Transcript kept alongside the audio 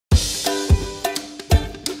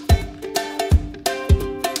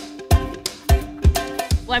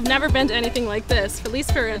Well, I've never been to anything like this, at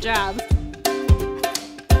least for a job.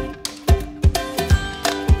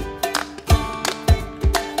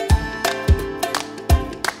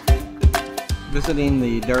 Visiting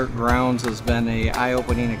the Dart grounds has been an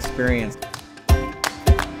eye-opening experience.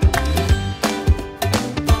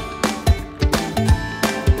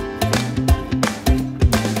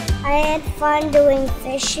 I had fun doing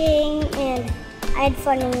fishing and I had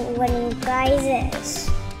fun winning prizes.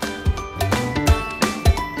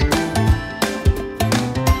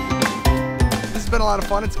 This has been a lot of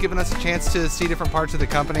fun. It's given us a chance to see different parts of the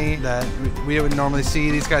company that we wouldn't normally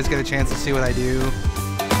see. These guys get a chance to see what I do.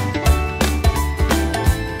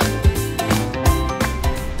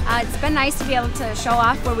 It's been nice to be able to show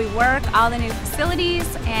off where we work, all the new facilities,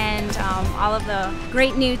 and all of the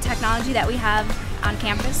great new technology that we have on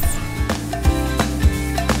campus.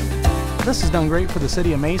 This has done great for the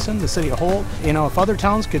city of Mason, the city of Holt. You know, if other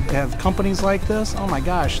towns could have companies like this, oh my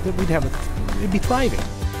gosh, it'd be thriving.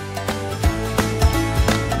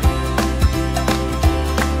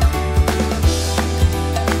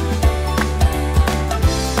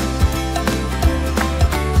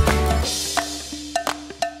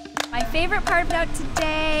 My favorite part about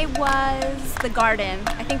today was the garden.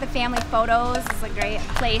 I think the family photos is a great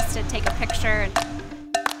place to take a picture.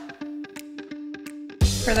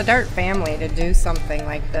 For the Dart family to do something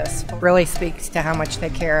like this really speaks to how much they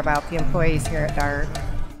care about the employees here at Dart.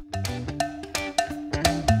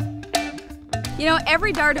 You know,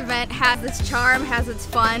 every Dart event has its charm, has its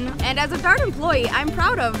fun, and as a Dart employee, I'm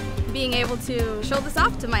proud of being able to show this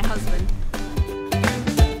off to my husband.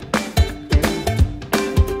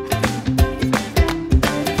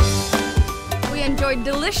 We enjoyed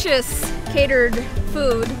delicious catered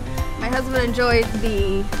food. My husband enjoyed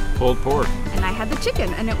the pulled pork. And I had the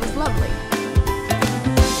chicken, and it was lovely.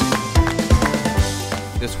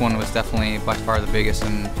 This one was definitely by far the biggest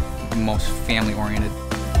and most family-oriented.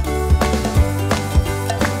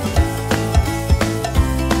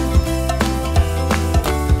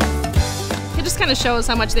 It just kind of shows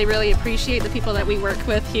how much they really appreciate the people that we work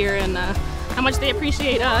with here and how much they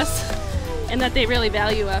appreciate us and that they really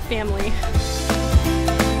value a family.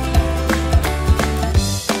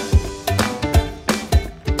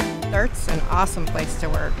 Dart's an awesome place to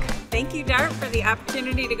work. Thank you, Dart, for the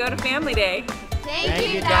opportunity to go to Family Day.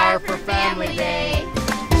 Thank you, Dart, for Family Day.